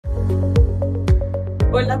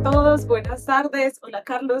Hola a todos, buenas tardes. Hola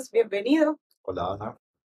Carlos, bienvenido. Hola Ana,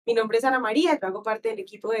 Mi nombre es Ana María, yo hago parte del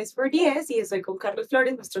equipo de S4DS y estoy con Carlos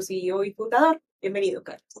Flores, nuestro CEO y fundador. Bienvenido,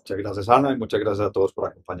 Carlos. muchas gracias Ana y muchas gracias a todos por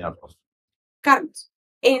acompañarnos. Carlos,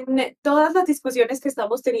 en todas las discusiones que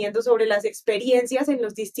estamos teniendo sobre las experiencias en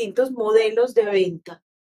los distintos modelos de venta,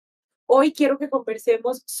 hoy quiero que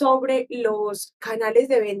conversemos sobre los canales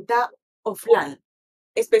de venta offline,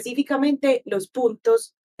 específicamente los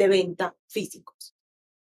puntos de venta físicos.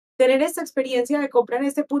 Tener esta experiencia de compra en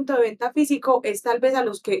este punto de venta físico es tal vez a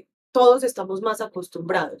los que todos estamos más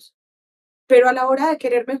acostumbrados, pero a la hora de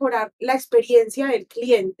querer mejorar la experiencia del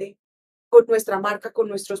cliente con nuestra marca, con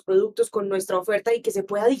nuestros productos, con nuestra oferta y que se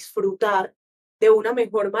pueda disfrutar de una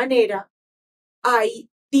mejor manera, hay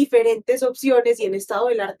diferentes opciones y en estado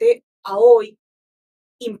del arte a hoy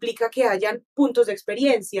implica que hayan puntos de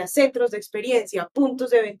experiencia, centros de experiencia,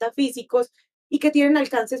 puntos de venta físicos y que tienen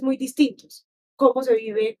alcances muy distintos. ¿Cómo se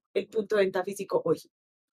vive el punto de venta físico hoy?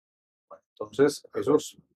 Entonces,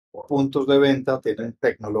 esos puntos de venta tienen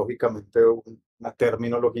tecnológicamente una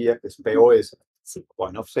terminología que es POS, Sí.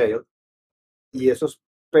 Point of Sale, y esos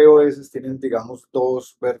POS tienen, digamos,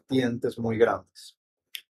 dos vertientes muy grandes.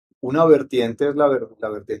 Una vertiente es la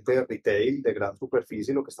vertiente de retail, de gran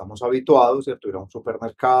superficie, lo que estamos habituados, ¿cierto? Ir a un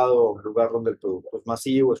supermercado, un lugar donde el producto es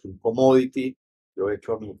masivo, es un commodity. Yo he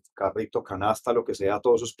hecho a mi carrito, canasta, lo que sea,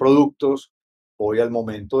 todos esos productos, voy al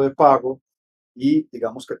momento de pago y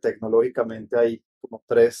digamos que tecnológicamente hay como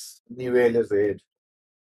tres niveles de ello.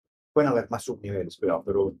 Pueden haber más subniveles,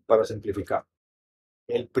 pero para simplificar.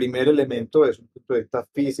 El primer elemento es un punto de vista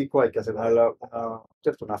físico, hay que hacer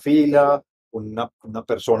 ¿cierto? Una fila, una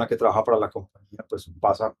persona que trabaja para la compañía pues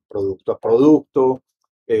pasa producto a producto.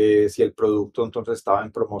 Si el producto entonces estaba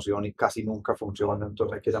en promoción y casi nunca funciona,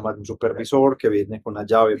 entonces hay que llamar a un supervisor que viene con una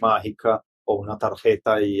llave mágica o una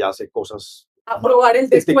tarjeta y hace cosas, Aprobar el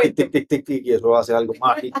tic, tic, tic, descuento. tic, tic, tic, tic, y eso hace algo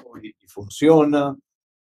mágico y funciona.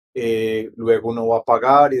 Luego uno va a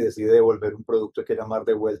pagar y decide devolver un producto, hay que llamar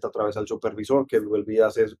de vuelta otra vez al supervisor que vuelve a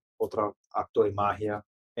hacer otro acto de magia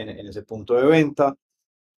en ese punto de venta.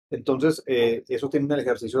 Entonces, eso tiene el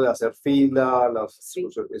ejercicio de hacer fila, Sí.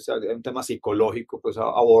 hay un tema psicológico pues a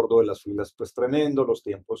bordo de las filas pues tremendo, los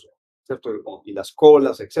tiempos, ¿cierto? Y las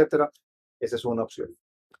colas, etcétera. Esa es una opción.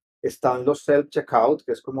 Están los self-checkout,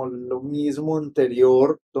 que es como lo mismo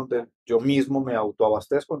anterior, donde yo mismo me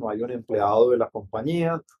autoabastezco, no hay un empleado de la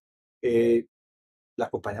compañía. eh, la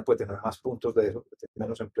compañía puede tener más puntos de eso,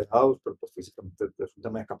 menos empleados, pero pues físicamente es un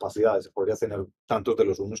tema de capacidades, se podría tener tantos de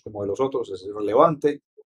los unos como de los otros, es irrelevante.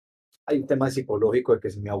 Hay un tema psicológico de que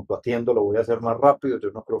si me autoatiendo lo voy a hacer más rápido, yo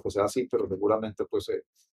no creo que sea así, pero seguramente pues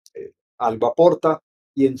algo aporta.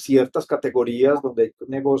 Y en ciertas categorías donde hay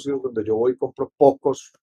negocios donde yo voy y compro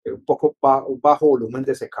pocos, un bajo volumen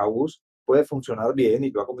de SKUs, puede funcionar bien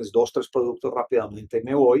y yo hago mis dos, tres productos rápidamente y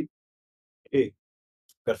me voy. Eh,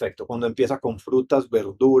 Perfecto. Cuando empieza con frutas,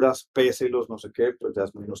 verduras, péselos, no sé qué, pues ya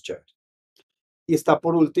es menos chévere. Y está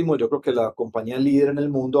por último, yo creo que la compañía líder en el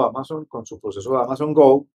mundo, Amazon, con su proceso de Amazon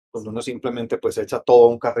Go, donde uno simplemente pues echa todo a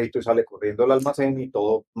un carrito y sale corriendo al almacén y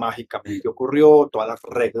todo mágicamente ocurrió, todas las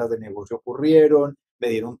reglas de negocio ocurrieron, me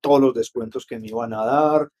dieron todos los descuentos que me iban a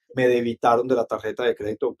dar, me debitaron de la tarjeta de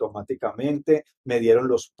crédito automáticamente, me dieron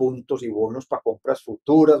los puntos y bonos para compras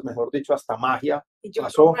futuras, mejor dicho, hasta magia Y yo no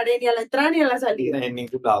pasó paré ni a la entrada ni a la salida. en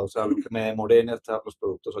ningún lado. O sea, lo que me demoré en echar los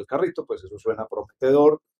productos al carrito, pues eso suena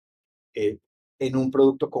prometedor. Eh, en un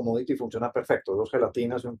producto commodity funciona perfecto. Dos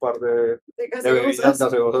gelatinas y un par De de bebidas gaseosas.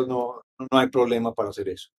 gaseosas no hay problema para hacer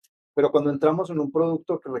eso. Pero cuando entramos en un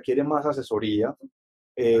producto que requiere más asesoría,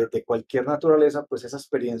 de cualquier naturaleza, pues esa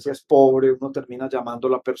experiencia es pobre, uno termina llamando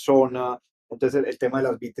a la persona, entonces el tema de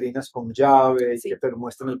las vitrinas con llave y que Sí. te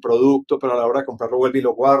muestran el producto, pero a la hora de comprarlo vuelve y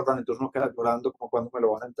lo guardan, entonces uno queda llorando como cuando me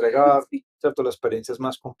lo van a entregar, Sí. ¿cierto? La experiencia es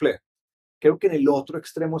más compleja. Creo que en el otro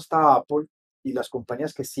extremo está Apple y las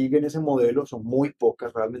compañías que siguen ese modelo son muy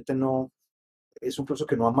pocas, realmente no, es un proceso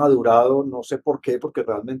que no ha madurado, no sé por qué, porque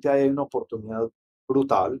realmente hay una oportunidad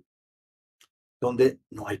brutal donde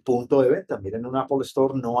no hay punto de venta. Miren, en un Apple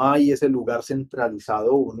Store no hay ese lugar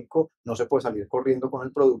centralizado único, no se puede salir corriendo con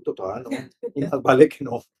el producto, todavía no, y más vale que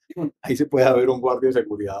no. Ahí se puede haber un guardia de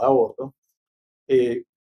seguridad a bordo. Eh,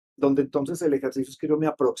 donde entonces el ejercicio es que yo me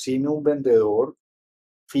aproxime a un vendedor,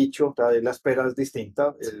 ficho, la espera es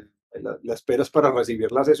distinta, la espera es para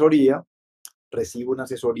recibir la asesoría, recibo una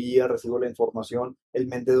asesoría, recibo la información, el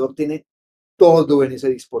vendedor tiene todo en ese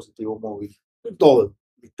dispositivo móvil, todo,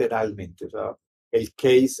 literalmente. O sea, el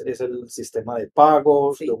case es el sistema de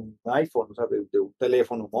pagos de Sí. un iPhone, o sea, de un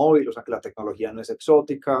teléfono móvil, o sea, que la tecnología no es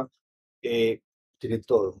exótica. Tienen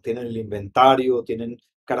todo, tienen el inventario, tienen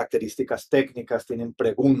características técnicas, tienen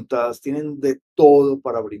preguntas, tienen de todo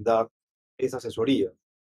para brindar esa asesoría.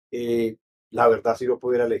 Eh, la verdad, si yo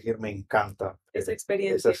pudiera elegir, me encanta. esa Esa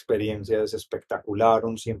experiencia. experiencia es espectacular,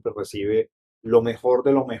 uno siempre recibe lo mejor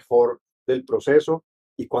de lo mejor del proceso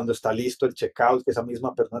y cuando está listo el checkout, que esa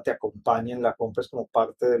misma persona te acompaña en la compra es como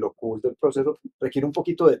parte de lo cool del proceso, requiere un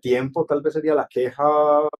poquito de tiempo, tal vez sería la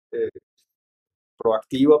queja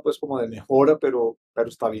proactiva, pues como de mejora, pero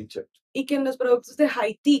está bien chévere. Y que en los productos de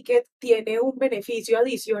high ticket tiene un beneficio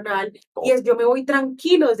adicional y Todo. es yo me voy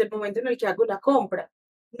tranquilo desde el momento en el que hago la compra.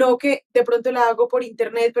 No que de pronto la hago por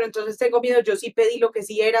internet, pero entonces tengo miedo, yo sí pedí lo que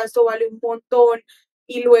sí era, esto vale un montón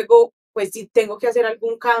y luego pues si tengo que hacer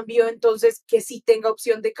algún cambio, entonces que sí tenga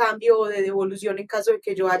opción de cambio o de devolución en caso de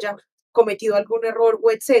que yo haya cometido algún error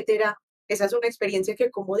o etcétera. Esa es una experiencia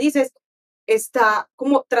que, como dices, está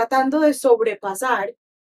como tratando de sobrepasar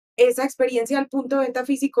esa experiencia al punto de venta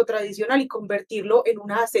físico tradicional y convertirlo en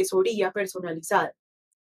una asesoría personalizada.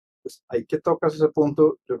 Pues ahí que tocas ese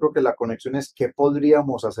punto, yo creo que la conexión es qué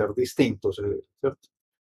podríamos hacer distintos, ¿cierto?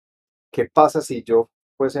 ¿Qué pasa si yo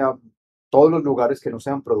fuese a todos los lugares que no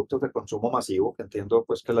sean productos de consumo masivo, que entiendo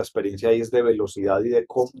pues que la experiencia ahí es de velocidad y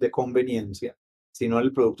de conveniencia, sino en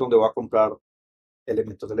el producto donde voy a comprar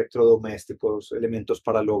elementos electrodomésticos, elementos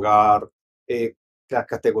para el hogar, la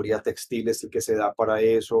categoría textiles sí que se da para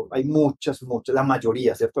eso. Hay muchas, la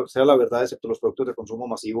mayoría, ¿cierto? Sea la verdad, excepto los productos de consumo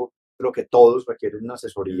masivo, creo que todos requieren una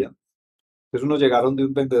asesoría. Entonces unos llegaron de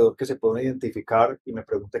un vendedor que se puede identificar y me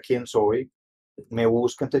pregunta quién soy, me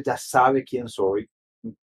busca, entonces ya sabe quién soy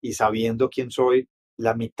y sabiendo quién soy,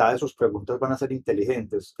 la mitad de sus preguntas van a ser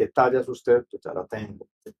inteligentes. ¿Qué talla es usted? Pues ya la tengo.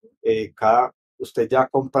 ¿Usted ya ha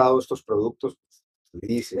comprado estos productos?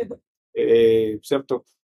 Dice, ¿cierto?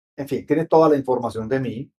 En fin, tiene toda la información de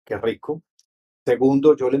mí, qué rico.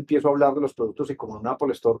 Segundo, yo le empiezo a hablar de los productos y como en un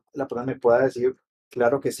Apple Store la persona me pueda decir,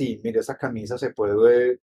 claro que sí, mire, esa camisa se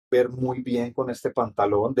puede ver muy bien con este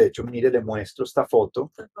pantalón. De hecho, mire, le muestro esta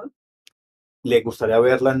foto, le gustaría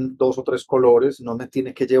verla en dos o tres colores, no me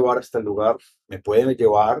tiene que llevar hasta el lugar, me puede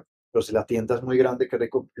llevar, pero si la tienda es muy grande, que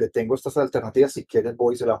rico, le tengo estas alternativas, si quieres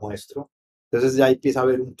voy y se la muestro. Entonces ya empieza a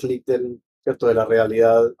haber un clic del, ¿cierto? De la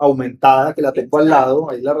realidad aumentada, que la tengo al lado,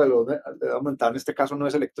 ahí la realidad aumentada en este caso no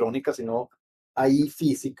es electrónica, sino ahí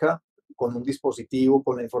física, con un dispositivo,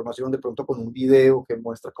 con la información, de pronto con un video que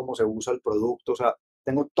muestra cómo se usa el producto, o sea,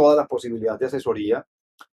 tengo toda la posibilidad de asesoría.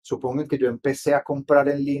 Supongo que yo empecé a comprar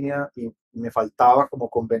en línea y me faltaba como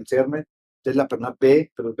convencerme. Entonces la persona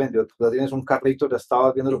ve, pero vendió, tú ya tienes un carrito, ya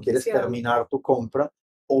estabas viendo, lo quieres Iniciado. terminar tu compra,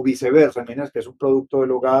 o viceversa, miras que es un producto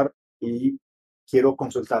del hogar y quiero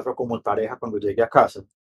consultarlo como pareja cuando llegue a casa.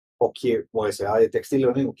 O sea de textil,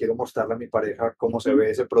 lo mismo, quiero mostrarle a mi pareja cómo se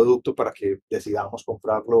ve ese producto para que decidamos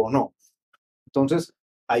comprarlo o no. Entonces,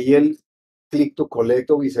 ahí el click to collect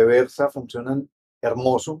o viceversa funcionan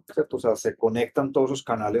hermoso, ¿cierto? O sea, se conectan todos los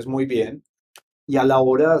canales muy bien y a la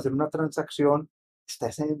hora de hacer una transacción está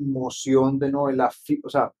esa emoción de no, o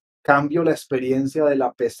sea, cambio la experiencia de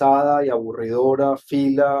la pesada y aburridora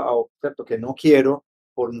fila, ¿cierto? Que no quiero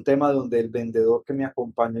por un tema donde el vendedor que me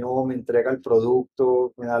acompañó me entrega el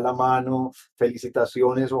producto, me da la mano,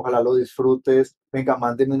 felicitaciones, ojalá lo disfrutes, venga,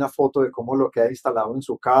 mándeme una foto de cómo lo que ha instalado en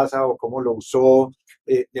su casa o cómo lo usó,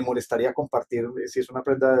 le molestaría compartir, si es una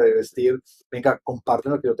prenda de vestir, venga,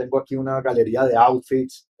 compártelo que yo tengo aquí una galería de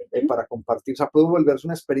outfits, para compartir. O sea, puede volverse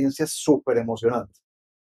una experiencia súper emocionante.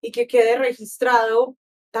 Y que quede registrado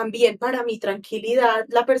también para mi tranquilidad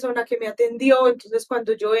la persona que me atendió. Entonces,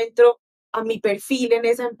 cuando yo entro a mi perfil en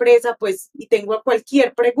esa empresa, pues, y tengo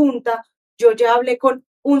cualquier pregunta, yo ya hablé con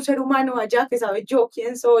un ser humano allá que sabe yo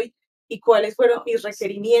quién soy y cuáles fueron mis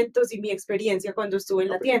requerimientos y mi experiencia cuando estuve en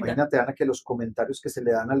No, la pues tienda. imagínate, Ana, que los comentarios que se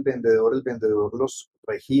le dan al vendedor, el vendedor los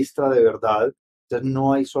registra de verdad. Entonces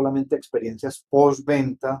no hay solamente experiencias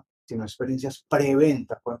post-venta, sino experiencias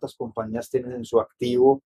preventa. ¿Cuántas compañías tienen en su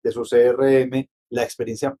activo de su CRM la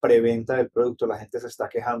experiencia preventa del producto? La gente se está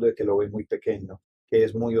quejando de que lo ve muy pequeño, que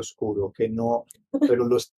es muy oscuro, que no, pero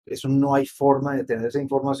eso no hay forma de tener esa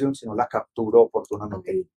información si no la capturo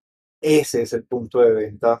oportunamente. Ay, Ese es el punto de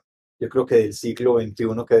venta, yo creo que del siglo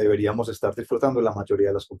XXI que deberíamos estar disfrutando la mayoría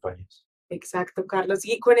de las compañías. exacto, Carlos.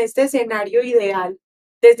 Y con este escenario ideal,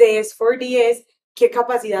 desde S4DS, ¿qué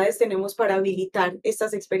capacidades tenemos para habilitar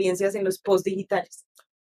estas experiencias en los post digitales?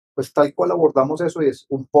 Pues tal cual abordamos eso y es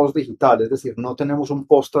un post digital, es decir, no tenemos un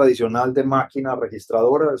post tradicional de máquina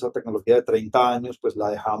registradora, esa tecnología de 30 años, pues la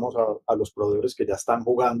dejamos a los proveedores que ya están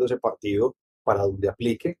jugando ese partido para donde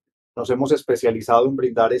aplique. Nos hemos especializado en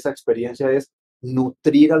brindar esa experiencia, es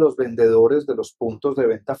nutrir a los vendedores de los puntos de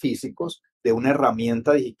venta físicos de una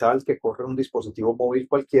herramienta digital que corre en un dispositivo móvil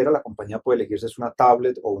cualquiera. La compañía puede elegir si es una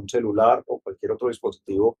tablet o un celular o cualquier otro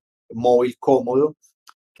dispositivo móvil cómodo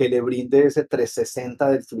que le brinde ese 360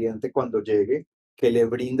 del cliente cuando llegue, que le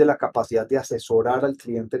brinde la capacidad de asesorar al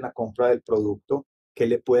cliente en la compra del producto, que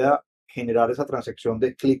le pueda generar esa transacción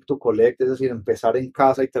de click to collect, es decir, empezar en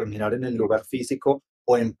casa y terminar en el lugar físico,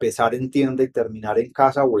 o empezar en tienda y terminar en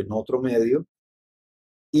casa o en otro medio,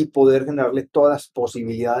 y poder generarle todas las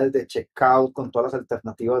posibilidades de checkout con todas las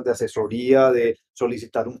alternativas de asesoría, de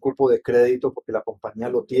solicitar un cupo de crédito porque la compañía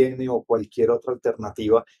lo tiene o cualquier otra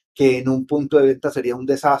alternativa que en un punto de venta sería un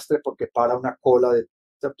desastre porque para una cola de,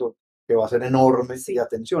 ¿cierto?, que va a ser enorme de Sí,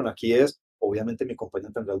 atención. Aquí es, obviamente mi compañía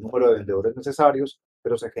tendrá el número de vendedores necesarios,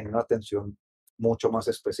 pero se genera una atención mucho más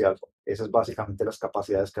especial. Esas es básicamente las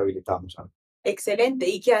capacidades que habilitamos, Ana. excelente.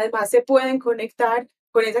 Y que además se pueden conectar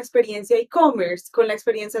con esa experiencia e-commerce, con la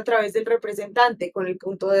experiencia a través del representante, con el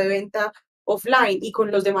punto de venta offline y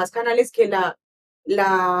con los demás canales que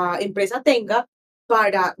la empresa tenga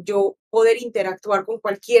para yo poder interactuar con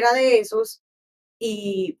cualquiera de esos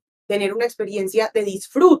y tener una experiencia de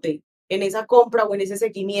disfrute en esa compra o en ese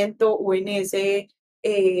seguimiento o en ese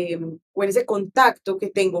contacto que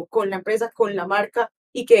tengo con la empresa, con la marca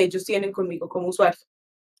y que ellos tienen conmigo como usuario.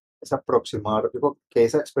 Es aproximar, digo, que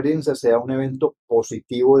esa experiencia sea un evento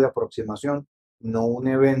positivo de aproximación, no un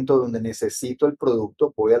evento donde necesito el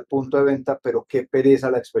producto, voy al punto de venta, pero qué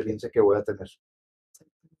pereza la experiencia que voy a tener.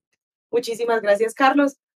 Muchísimas gracias,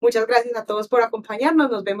 Carlos. Muchas gracias a todos por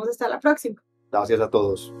acompañarnos. Nos vemos hasta la próxima. Gracias a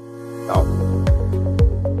todos. Chao.